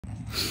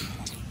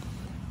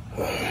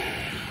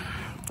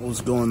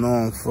What's going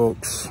on,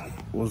 folks?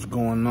 What's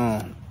going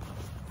on?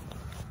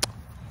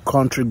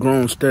 Country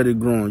grown, steady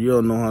grown. You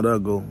all know how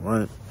that go,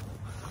 right?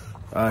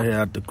 Out here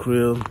at the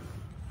crib.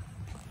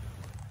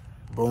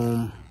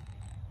 Boom.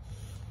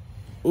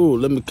 Ooh,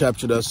 let me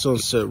capture that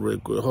sunset real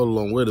quick. Hold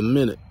on, wait a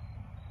minute.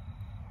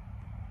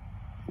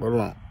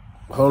 Hold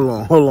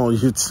on,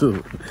 you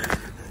too.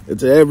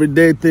 It's an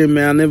everyday thing,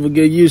 man. I never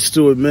get used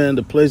to it, man.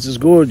 The place is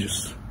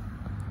gorgeous.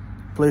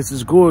 Place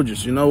is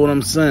gorgeous, you know what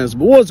I'm saying?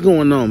 But what's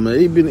going on, man?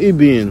 He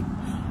been.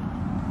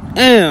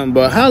 Damn,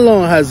 but how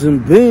long has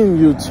it been,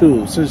 you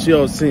two, since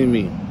y'all seen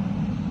me?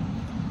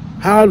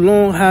 How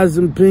long has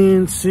it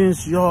been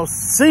since y'all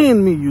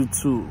seen me, you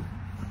two?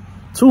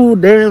 Too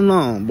damn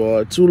long,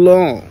 boy. Too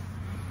long.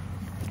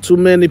 Too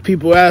many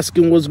people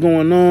asking what's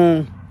going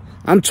on.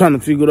 I'm trying to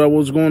figure out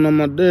what's going on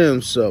my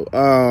damn self.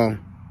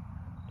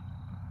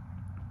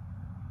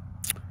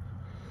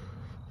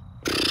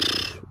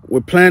 We're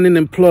planning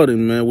and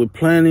plotting, man. We're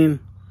planning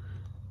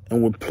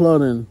and we're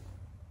plotting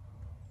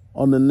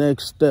on the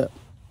next step.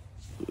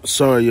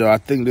 Sorry, y'all. I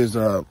think there's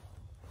a,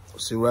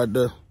 see right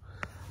there?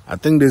 I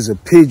think there's a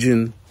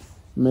pigeon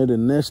made a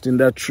nest in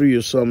that tree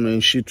or something,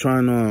 and she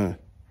trying to,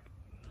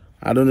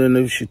 I don't know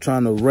if she's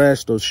trying to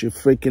rest or she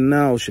freaking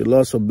out. She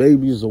lost her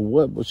babies or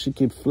what, but she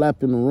keep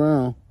flapping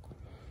around.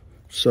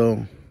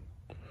 So,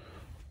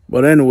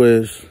 but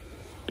anyways,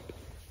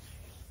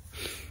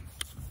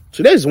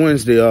 today's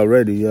Wednesday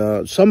already.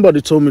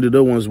 Somebody told me today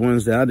was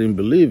Wednesday. I didn't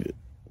believe it.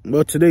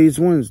 But today is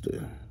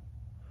Wednesday.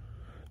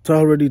 It's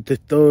already the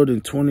 3rd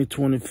in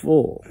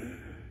 2024.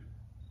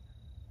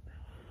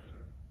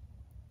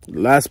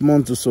 Last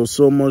month or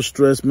so much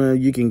stress,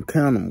 man. You can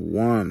count them.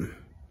 1,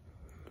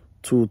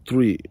 2,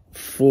 3,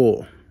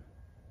 4,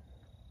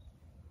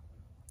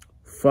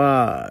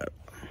 5.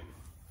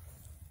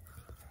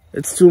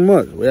 It's too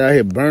much. We're out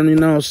here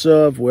burning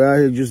ourselves. We're out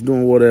here just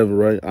doing whatever,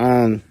 right?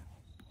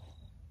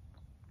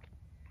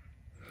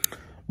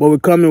 But we're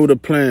coming with a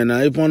plan. Now,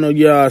 if one of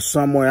y'all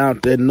somewhere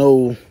out there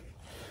know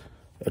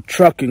a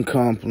trucking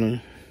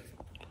company,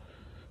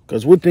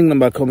 because we're thinking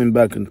about coming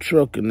back in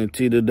trucking, it's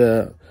either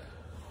that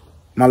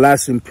my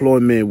last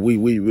employment, we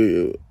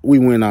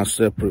went our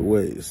separate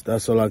ways.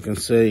 That's all I can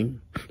say.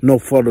 No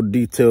further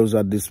details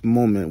at this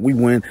moment. We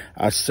went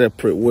our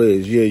separate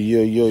ways. Yeah.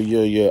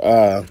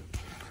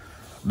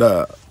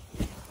 The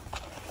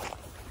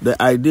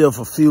idea of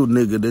a field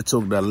nigga, they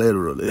took that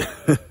literally.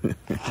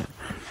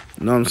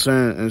 You know what I'm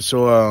saying? And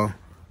so,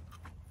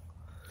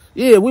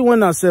 yeah, we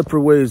went our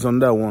separate ways on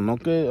that one,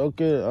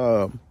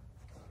 okay?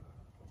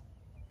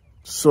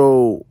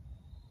 So,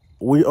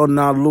 we are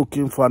now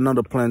looking for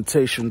another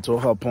plantation to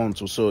hop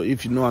onto. So,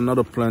 if you know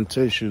another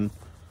plantation,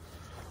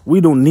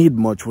 we don't need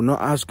much. We're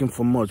not asking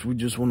for much. We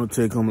just want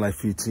to take home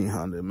like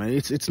 1,500, man.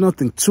 It's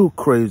nothing too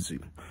crazy.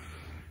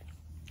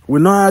 We're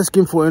not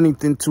asking for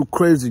anything too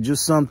crazy,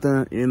 just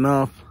something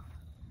enough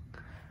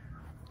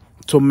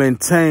to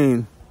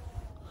maintain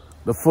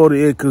the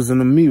 40 acres and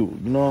a mule.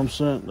 You know what I'm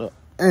saying?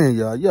 And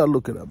y'all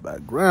look at that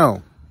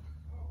background.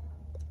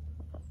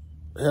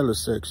 Hella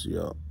sexy,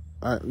 y'all.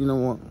 You know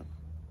what?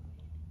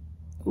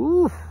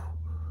 Ooh.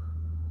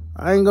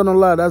 I ain't gonna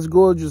lie, that's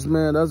gorgeous,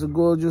 man. That's a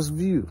gorgeous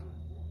view.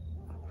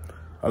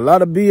 A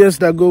lot of BS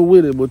that go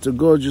with it, but it's a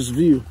gorgeous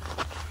view.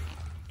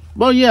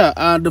 But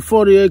yeah, the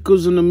 40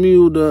 acres and the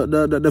mule,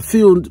 the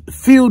field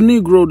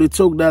Negro, they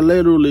took that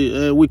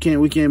literally. We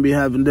can't be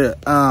having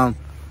that.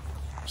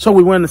 So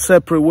we went in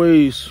separate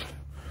ways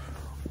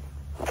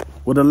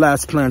with the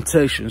last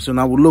plantation. So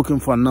now we're looking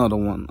for another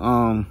one.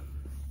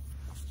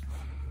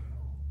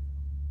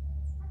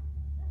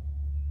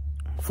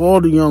 For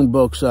all the young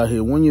bucks out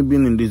here, when you've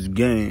been in this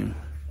game,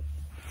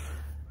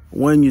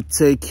 when you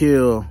take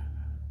care of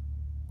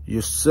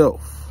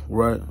yourself,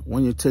 right?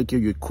 When you take care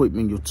of your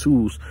equipment, your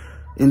tools.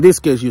 In this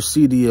case, your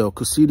CDL,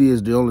 because CDL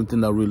is the only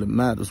thing that really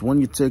matters. When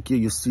you take care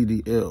of your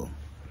CDL,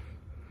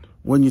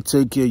 when you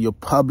take care of your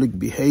public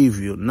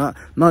behavior, not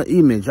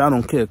image, I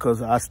don't care,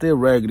 because I stay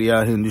raggedy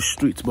out here in the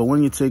streets. But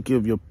when you take care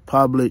of your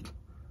public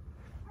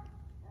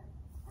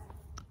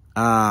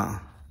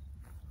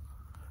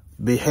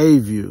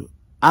behavior,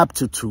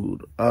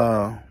 aptitude,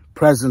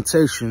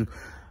 presentation,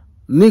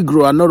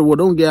 Negro, I know the word.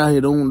 Don't get out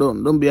here.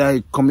 Don't be out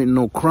here committing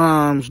no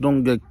crimes.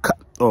 Don't get caught.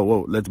 Oh,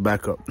 whoa, let's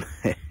back up.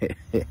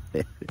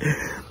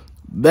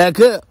 Back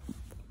up.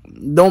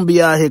 Don't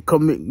be out here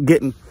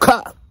getting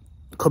caught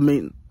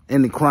committing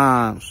any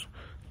crimes,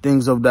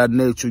 things of that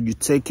nature. You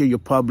take care of your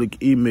public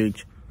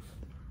image,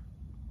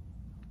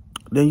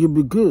 then you'll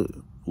be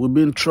good. We've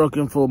been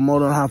trucking for more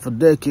than half a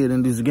decade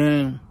in this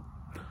game.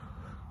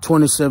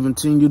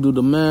 2017, you do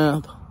the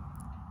math.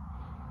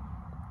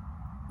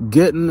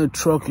 Getting a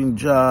trucking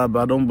job,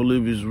 I don't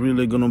believe is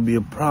really going to be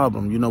a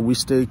problem. You know, we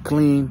stay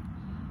clean.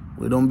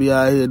 We don't be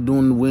out here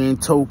doing, we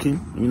ain't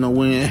token. You know,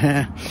 we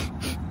ain't,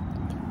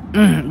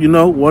 you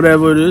know,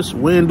 whatever it is.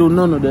 We ain't do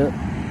none of that.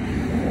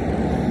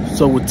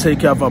 So we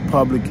take care of our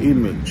public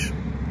image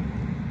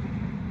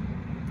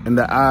in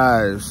the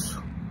eyes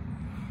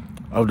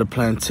of the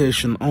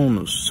plantation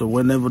owners. So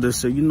whenever they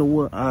say, you know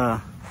what,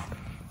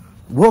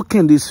 What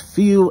can this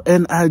field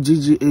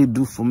NIGGA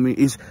do for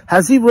me?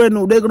 Has he ran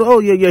away? They go, oh,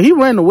 yeah, he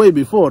ran away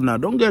before. Now,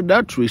 don't get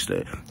that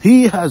twisted.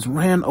 He has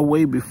ran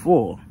away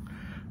before.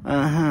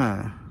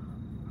 But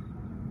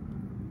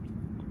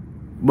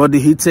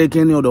did he take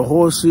any of the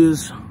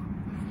horses?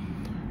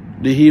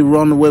 Did he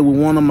run away with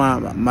one of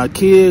my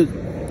kids?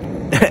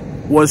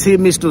 Was he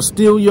Mr.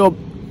 Steal Your...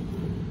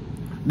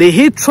 Did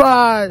he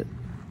try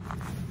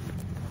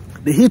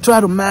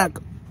to mac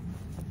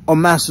a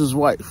master's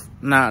wife?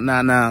 Now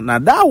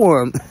that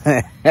one,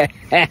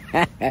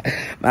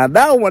 now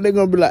that one, they're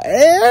gonna be like,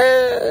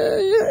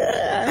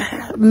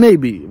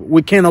 maybe.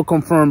 We cannot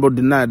confirm or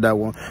deny that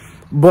one.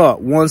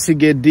 But once he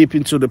get deep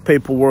into the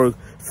paperwork,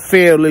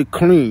 fairly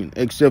clean,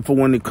 except for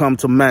when it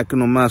comes to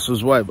macking a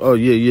master's wife. Oh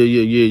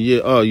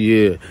yeah. Oh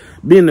yeah.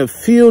 Being a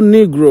field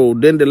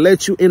Negro, then they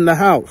let you in the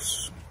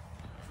house.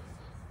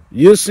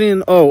 You're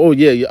seeing, oh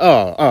yeah. The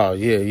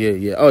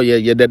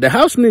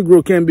house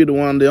Negro can't be the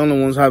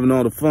only ones having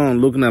all the fun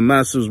looking at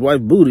master's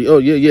wife booty. Oh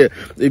yeah.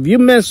 If you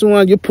mess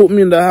around, you put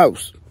me in the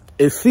house.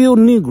 A field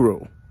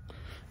Negro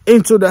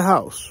into the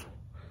house,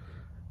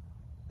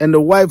 and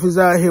the wife is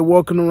out here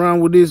walking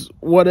around with this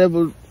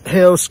whatever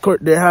hell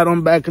skirt they had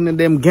on back in the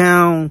damn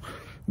gown.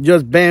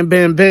 Just bam.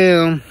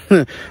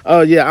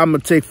 Oh yeah, I'm gonna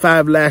take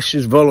 5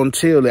 lashes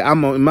voluntarily.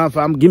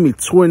 Give me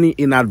 20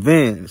 in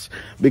advance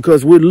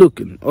because we're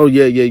looking. Oh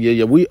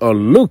yeah. We are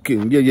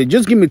looking. Yeah.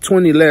 Just give me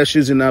 20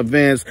 lashes in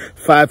advance,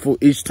 5 for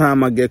each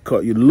time I get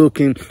caught. You're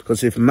looking,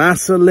 because if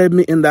master let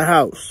me in the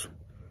house,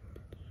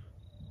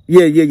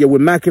 yeah. We're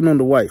macking on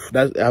the wife.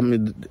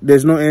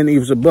 There's no any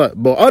ifs or buts.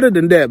 But other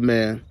than that,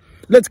 man,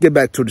 let's get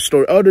back to the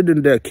story. Other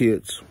than that,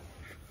 kids,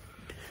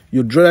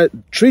 you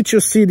treat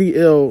your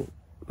CDL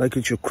like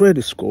it's your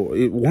credit score.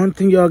 One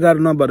thing y'all got to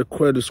know about the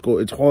credit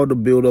score, it's hard to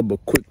build up,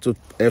 but quick to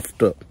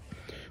F up.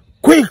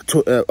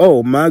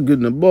 Oh my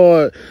goodness,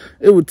 boy.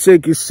 It would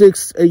take you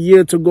a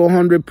year to go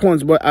 100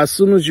 points, but as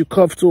soon as you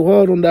cuff too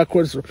hard on that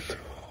credit score,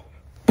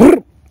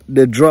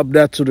 they drop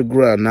that to the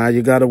ground. Now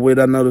you got to wait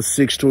another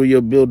 6 to a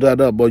year, build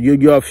that up. But you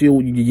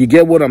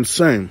get what I'm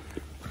saying.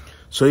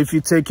 So if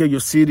you take care of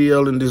your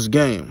CDL in this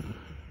game,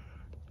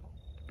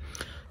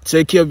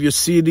 take care of your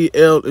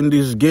CDL in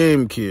this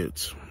game,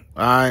 kids.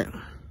 All right?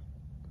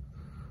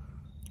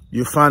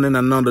 You're finding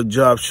another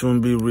job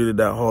shouldn't be really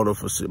that hard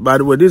for it. By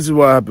the way, this is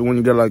what happens when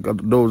you get like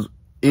those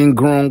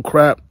ingrown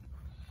crap.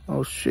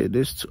 Oh shit,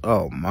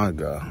 oh my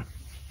God.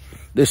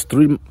 There's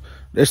three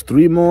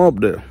more up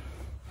there.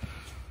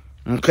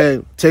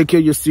 Okay, take care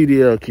of your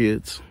CDL,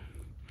 kids.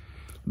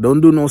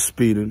 Don't do no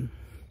speeding.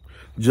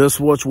 Just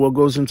watch what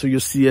goes into your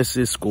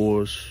CSA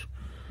scores.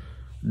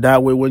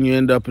 That way, when you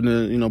end up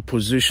in a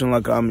position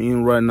like I'm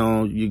in right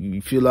now,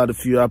 you fill out a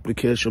few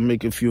applications,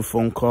 make a few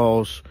phone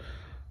calls.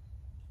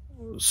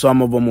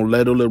 Some of them will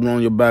literally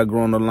run your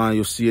background online,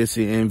 your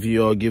CSA,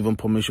 NVR, give them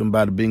permission,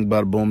 bada bing,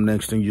 bada boom.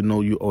 Next thing you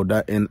know, you owe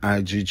that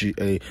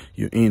NIGGA.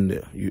 You're in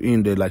there. You're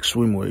in there like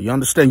swimwear. You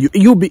understand?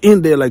 You'll be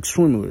in there like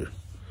swimwear.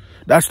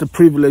 That's the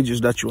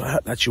privileges that you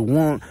have, that you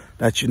want,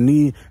 that you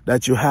need,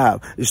 that you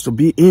have, is to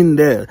be in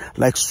there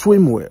like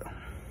swimwear.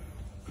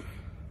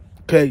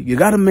 Okay? You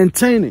got to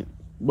maintain it.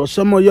 But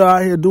some of y'all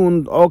out here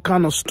doing all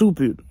kind of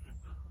stupid.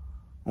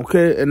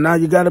 Okay? And now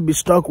you got to be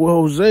stuck with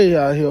Jose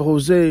out here.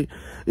 Jose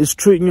is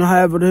treating you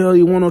however the hell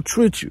he want to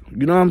treat you.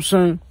 You know what I'm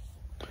saying?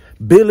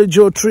 Billy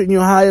Joe treating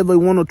you however he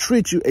want to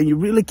treat you, and you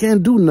really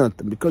can't do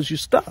nothing because you're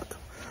stuck.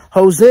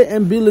 Jose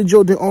and Billy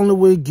Joe, the only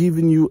way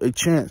giving you a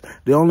chance.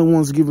 The only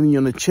ones giving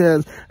you a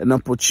chance, an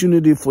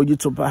opportunity for you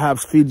to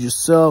perhaps feed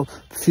yourself,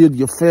 feed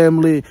your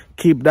family,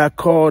 keep that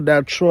car,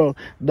 that truck,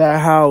 that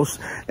house,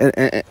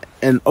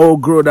 and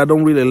old girl that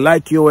don't really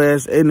like your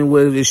ass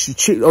anyway. If she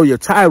cheat, oh, your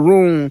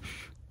Tyrone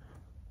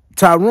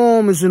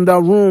is in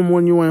that room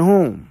when you ain't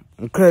home.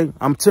 Okay,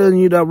 I'm telling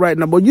you that right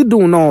now. But you're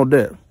doing all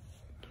that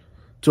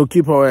to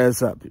keep her ass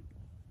happy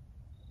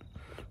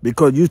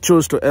because you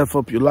chose to F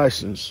up your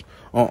license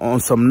on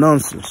some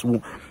nonsense.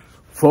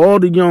 For all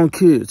the young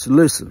kids,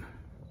 listen.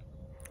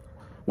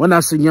 When I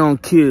say young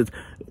kids,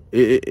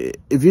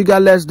 if you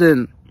got less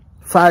than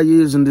 5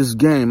 years in this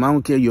game, I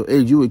don't care your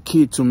age, you a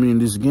kid to me in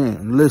this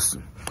game.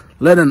 Listen.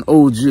 Let an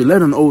OG,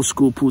 let an old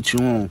school put you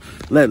on.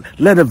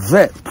 Let a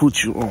vet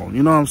put you on.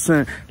 You know what I'm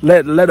saying?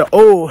 Let an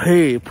old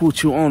head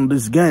put you on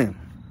this game.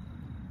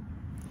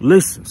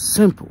 Listen,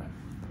 simple.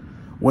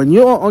 When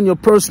you're on your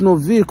personal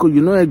vehicle,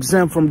 you're not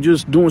exempt from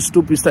just doing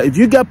stupid stuff. If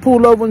you get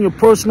pulled over on your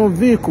personal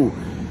vehicle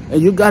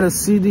and you got a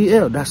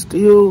CDL, that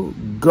still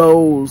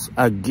goes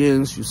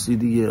against your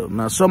CDL.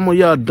 Now, some of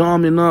y'all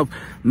dumb enough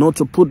not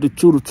to put the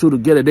two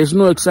together. There's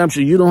no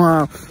exception. You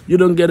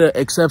don't get an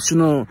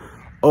exceptional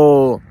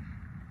or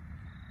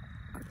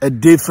a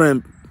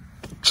different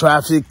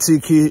traffic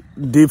ticket,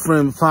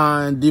 different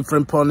fine,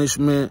 different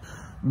punishment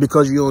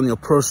because you're on your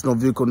personal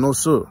vehicle. No,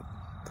 sir.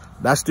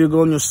 That still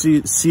go on your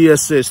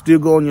CSS, still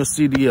go on your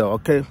CDL,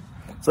 okay?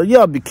 So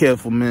y'all be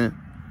careful, man.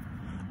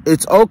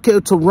 It's okay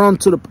to run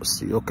to the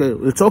pussy, okay?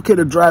 It's okay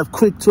to drive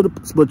quick to the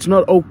pussy, but it's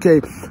not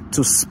okay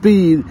to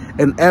speed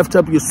and F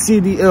up your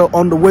CDL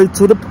on the way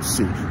to the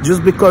pussy.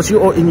 Just because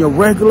you are in your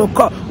regular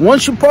car.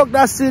 Once you park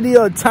that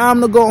CDL,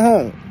 time to go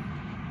home.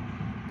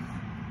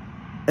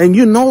 And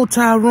you know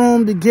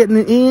Tyrone to getting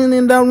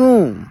in that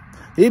room.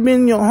 He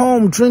been in your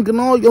home drinking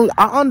all your...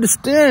 I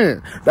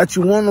understand that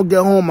you want to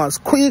get home as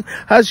quick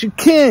as you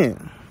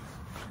can.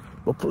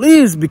 But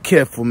please be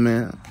careful,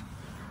 man.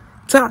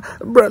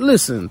 Bro,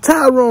 listen,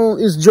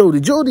 Tyrone is Jody.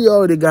 Jody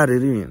already got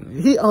it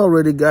in. He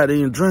already got it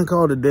in. Drank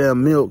all the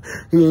damn milk.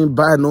 He ain't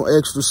buy no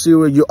extra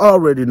cereal. You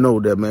already know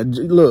that, man.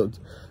 Look,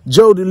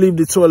 Jody leave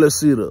the toilet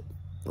seat up,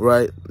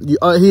 right?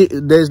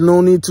 There's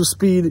no need to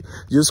speed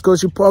just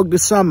because you park the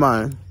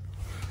semi.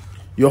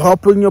 You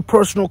hop in your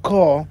personal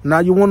car. Now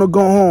you want to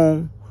go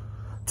home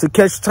to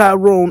catch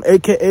Tyrone,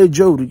 a.k.a.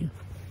 Jody.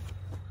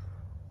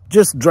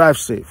 Just drive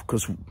safe,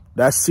 because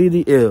that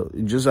CDL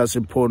is just as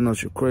important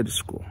as your credit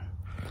score.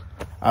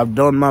 I've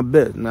done my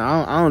best.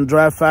 Now, I don't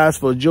drive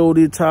fast for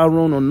Jody,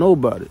 Tyrone, or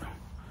nobody.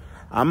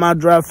 I might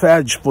drive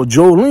fast for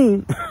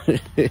Jolene,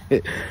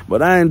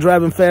 but I ain't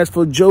driving fast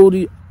for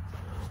Jody,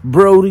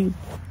 Brody,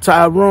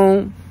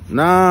 Tyrone.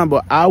 Nah,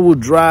 but I would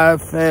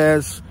drive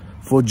fast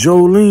for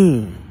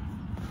Jolene.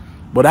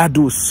 But I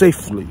do it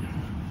safely.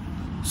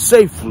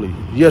 Safely.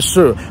 Yes,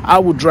 sir. I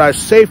would drive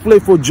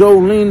safely for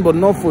Jolene, but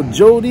not for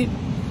Jody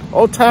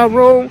or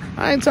Tyrone.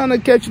 I ain't trying to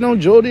catch no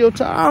Jody or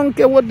Tyrone. I don't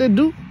care what they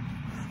do.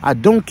 I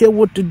don't care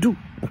what to do,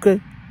 okay?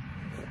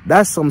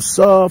 That's some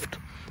soft,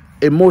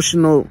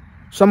 emotional.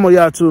 Some of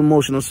y'all too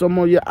emotional. Some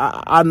of y'all,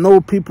 I know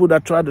people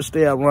that try to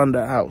stay around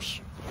the house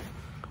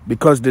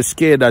because they're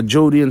scared that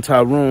Jody and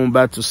Tyrone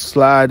about to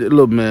slide.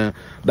 Look, man,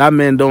 that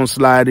man don't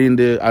slide in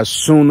there as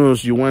soon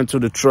as you went to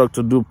the truck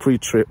to do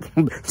pre-trip.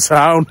 So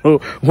I don't know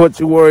what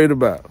you're worried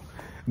about.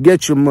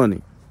 Get your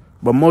money.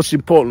 But most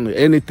importantly,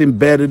 anything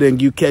better than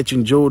you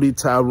catching Jody,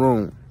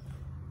 Tyrone.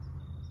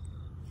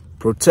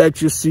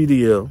 Protect your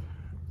CDL.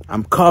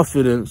 I'm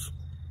confident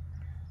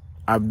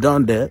I've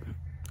done that.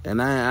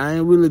 And I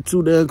ain't really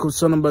too damn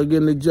concerned about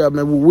getting the job.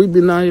 Man, we've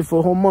been out here for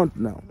a whole month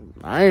now.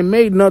 I ain't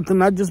made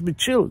nothing. I just be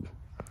chilling.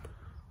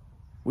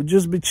 We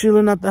just be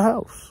chilling at the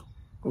house.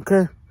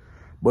 Okay?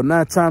 But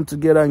now it's time to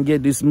get out and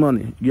get this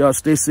money. Y'all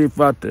stay safe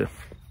out there.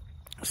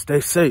 Stay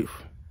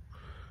safe.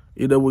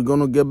 Either we're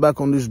going to get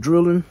back on this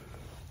drilling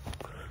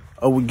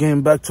or we're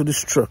getting back to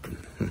this trucking.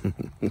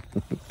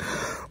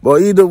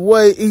 But either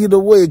way,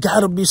 it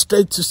gotta be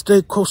state to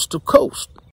state, coast to coast.